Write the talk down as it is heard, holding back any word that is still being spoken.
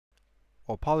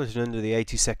While piloting under the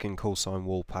 82nd callsign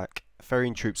Woolpack,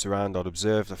 ferrying troops around, I'd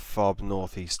observed a fob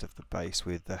northeast of the base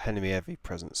with the enemy heavy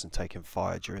presence and taking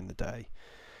fire during the day.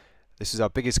 This is our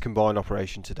biggest combined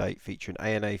operation to date, featuring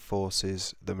ANA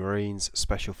forces, the Marines,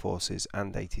 Special Forces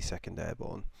and 82nd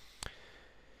Airborne.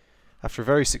 After a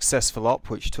very successful op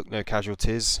which took no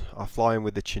casualties, I fly in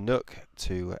with the Chinook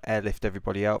to airlift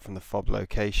everybody out from the fob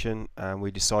location, and we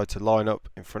decide to line up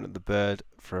in front of the bird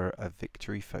for a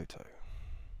victory photo.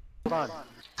 Hold on.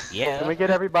 Yeah. Can we get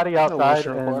everybody outside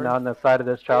and on the side of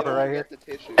this chopper right here?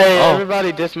 Hey,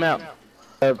 everybody dismount.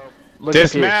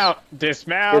 Dismount!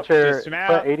 Dismount! Get your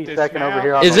Dismount! 82nd over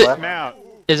here on Is the it- left. Dismount!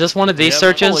 Is this one of these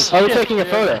searches? I was taking a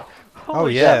photo. Oh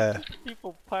yeah.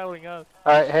 People piling up.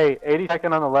 Alright, hey,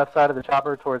 82nd on the left side of the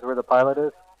chopper towards where the pilot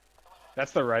is.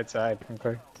 That's the right side.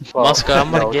 Okay. Well, Muska, I'm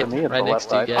gonna no, get to me it's right the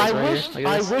next left to you side. guys right here.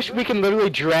 Look I at this. wish we can literally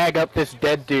drag up this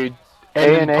dead dude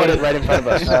and then put it right in front of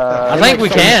us. I think we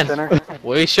can. Center.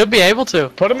 We should be able to.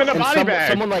 Put him in a And body bag!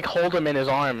 someone like hold him in his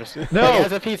arms. No. Like,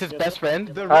 as if he's his best friend.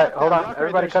 The Alright, hold on, rock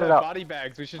everybody right cut there it should out. have body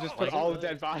bags. We should just put all the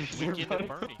dead bodies in front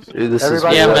of us. Dude, this is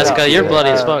Everybody Yeah, cut it Meska, out. you're bloody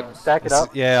as fuck. Stack it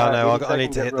up. Yeah, I know. 82nd, I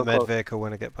need to get hit the real med close. vehicle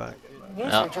when I get back.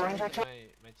 Yeah.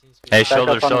 Hey, Stack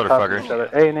shoulder up on to shoulder, the top of each fucker. other.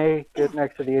 A and A, get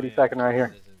next to the 82nd right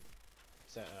here.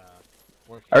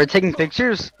 Are we taking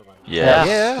pictures?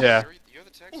 Yeah. Yeah.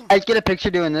 Guys, get a picture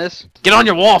doing this. Get on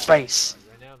your wall face.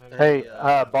 Hey,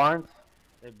 Barnes.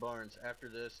 Hey Barnes, after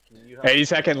this, can you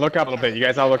 82nd, look up a little bit. You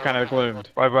guys all look kind of gloomed.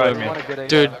 Gloomy.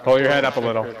 Dude. Pull your head up a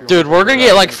little. Dude, we're gonna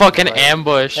get like fucking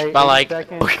ambushed by like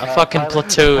a fucking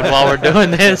platoon while we're doing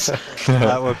this.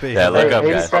 That would be. Yeah, look up,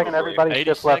 guys. 82nd, everybody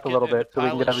shift left a 82nd little bit so we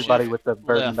can get everybody with the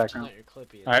bird in the Left. background.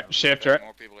 Alright, shift right.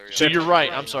 To your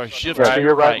right. I'm sorry. Shift Yeah, to to your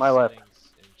your right, right. my left.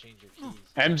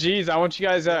 MGs, I want you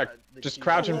guys just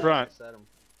crouch in front.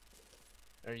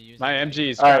 My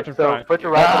MGs, crouch Alright, in so front. put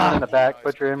your riflemen in the back,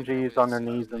 put your MGs on their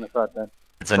knees in the front then.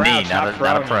 It's a knee, not a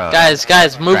pro.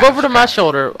 Guys, move over to my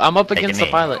shoulder. I'm up Take a against the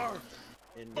knee. pilot.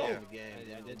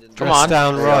 Come Dress on.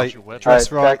 down right. Alright,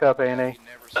 Dress right. stack up A&A.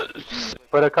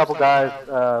 Put a couple guys,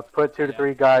 put 2 to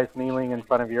 3 guys kneeling in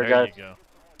front of your There guys. you go.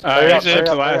 Hurry up, Shift hurry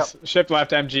up, left. Shift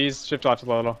left MGs. Shift left a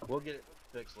little. We'll get it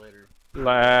fixed later.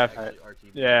 Left. Alright.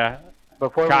 Yeah.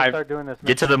 Before we Kai, start doing this,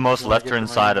 Get to the most left-turn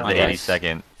side of the Okay.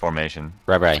 82nd formation.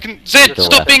 Right. Zed,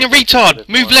 stop being a retard!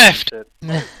 Move left!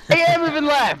 Hey, moving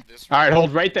left! Alright,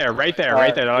 hold right there, right there,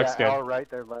 right there. That looks yeah, good. all right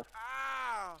there left.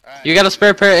 You got a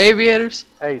spare pair of aviators?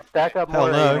 Hey, stack up Hell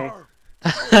more no.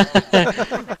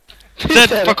 A&A.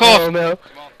 Zed, fuck off! No.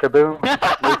 Kaboom,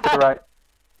 move to the right.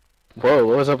 Whoa,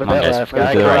 what was up with that Okay, left move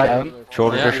guy? to the Right right. down.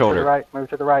 Shoulder Yeah. to Move to the shoulder. right, move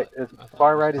to the right. As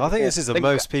far right as I you think can. this is the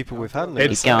most people we've had in It's-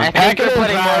 this. Keep going. I think we're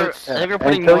putting more. Yeah. I think we're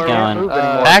putting Until more. you can't move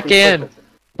anymore, Back keep in. pushing.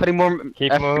 Putting more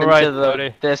Keep effort moving into right, the,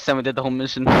 buddy. this than we did the whole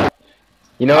mission.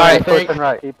 You know Alright, what I Keep think? pushing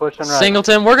right, keep pushing right.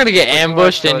 Singleton, we're gonna get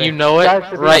ambushed and you know Guys it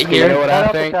should be right okay. You know here. what Cut I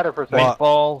out the think? chatter for a second. What?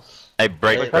 Balls. Hey,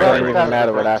 break. It Cut out doesn't the even chatter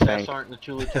matter for what a I second. think. Sergeant, the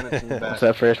 2 lieutenants in the back. Once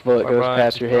that first bullet goes Right,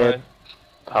 past your head, right.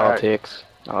 politics,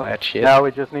 all that shit. Now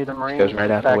we just need the Marines Goes right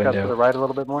out the back up to window. the right a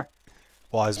little bit more.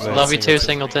 Wise man. Love you too,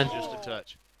 Singleton. Just a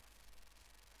touch.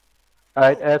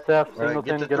 Alright, SF, Alright,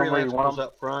 Singleton, the get them where you want lancers them.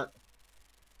 up front.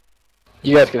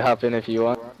 You guys can hop in if you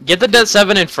want. Get the Det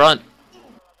 7 in front.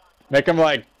 Make them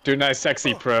like do nice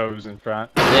sexy probes in front.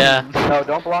 Yeah. No,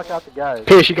 don't block out the guys.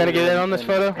 Pierce, you gonna get in on this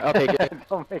photo? I'll take it.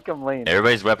 Don't make them lean.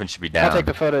 Everybody's weapon should be I'll down. take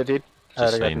the photo, dude. Just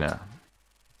Alright, I so got you you. know.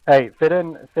 Hey, fit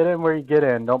in where you get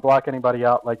in. Don't block anybody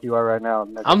out like you are right now.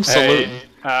 I'm saluting.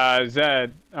 Hey,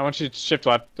 Zed, I want you to shift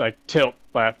left, like tilt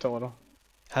left a little.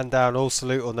 Hand down, all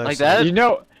salute or no Like salute.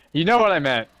 that? You know what I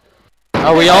meant.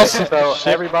 Are we also? So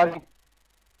everybody,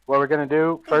 what we're gonna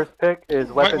do first pick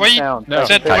is weapons why you- down. No,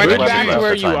 Zed, Pick why move did back you- to where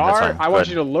That's you fine, that's are. fine. I want Good.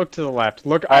 you to look to the left.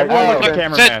 Look, Alright, everyone look at the look,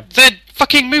 cameraman. Zed,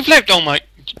 fucking move left, oh my.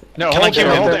 No, Can I hold kill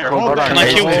there, him? hold there, hold there. Can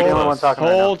I kill him?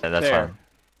 Hold Yeah, that's there. fine.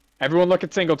 Everyone look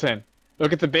at Singleton.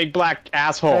 Look at the big black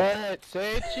asshole.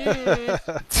 Say cheese.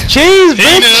 Cheese,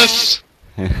 bitch!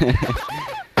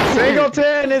 Venus!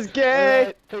 Singleton is gay!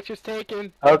 Alright, pictures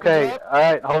taken. Okay,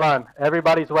 alright, hold on.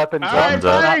 Everybody's weapons Alright, up. Thumbs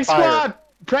up. firing Not fired. squad!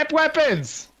 Prep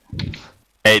weapons!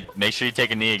 Hey, make sure you take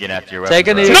a knee again after your weapon. Take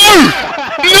a knee. No!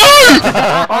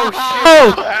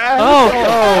 Oh!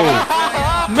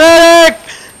 Oh! Medic!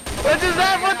 What just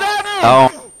happened? What's happening?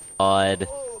 Oh, God.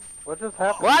 What just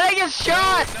happened? Why did I get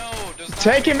shot?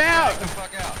 Take him out!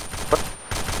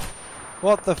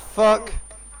 What the fuck?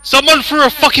 Someone threw a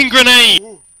fucking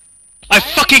grenade! I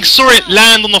fucking saw it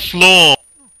land on the floor!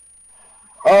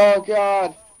 Oh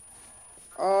god.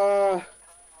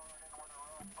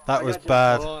 That was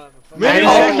bad. 80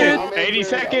 seconds! 80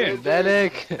 seconds!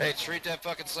 Medic! Hey, treat that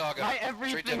fucking saw gunner.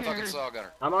 Treat that fucking saw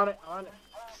gunner. I'm on it, on it.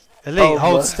 Elite,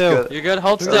 hold still. You're good.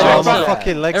 Hold still. Oh, Hold my still.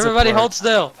 fucking legs are Everybody, broke. hold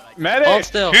still. Medic! Hold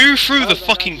still. Who threw the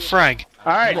fucking frag?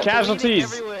 All right,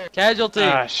 casualties. Casualty.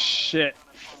 Ah, shit.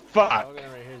 Fuck.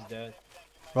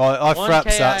 Right, I One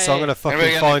frapped that, so I'm KIA. gonna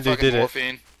fucking find who did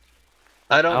it.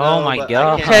 I don't know. Oh my but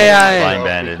God. I can't KIA. Blind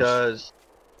bandage. because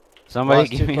Somebody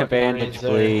Last give two me a fucking bandage, Marines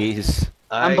there. please.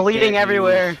 I I'm bleeding can't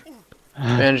everywhere.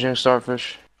 Bandaging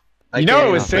starfish. You know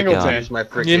it was Oh my Singleton. use my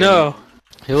frickin' You know.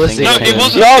 Who was No, the it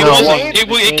wasn't. No, It the wasn't.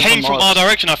 grenade It came from our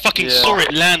direction. I fucking Yeah. saw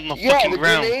it land on the Yeah, fucking the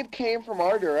ground. grenade came from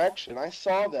our direction. I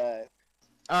saw that.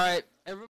 All right.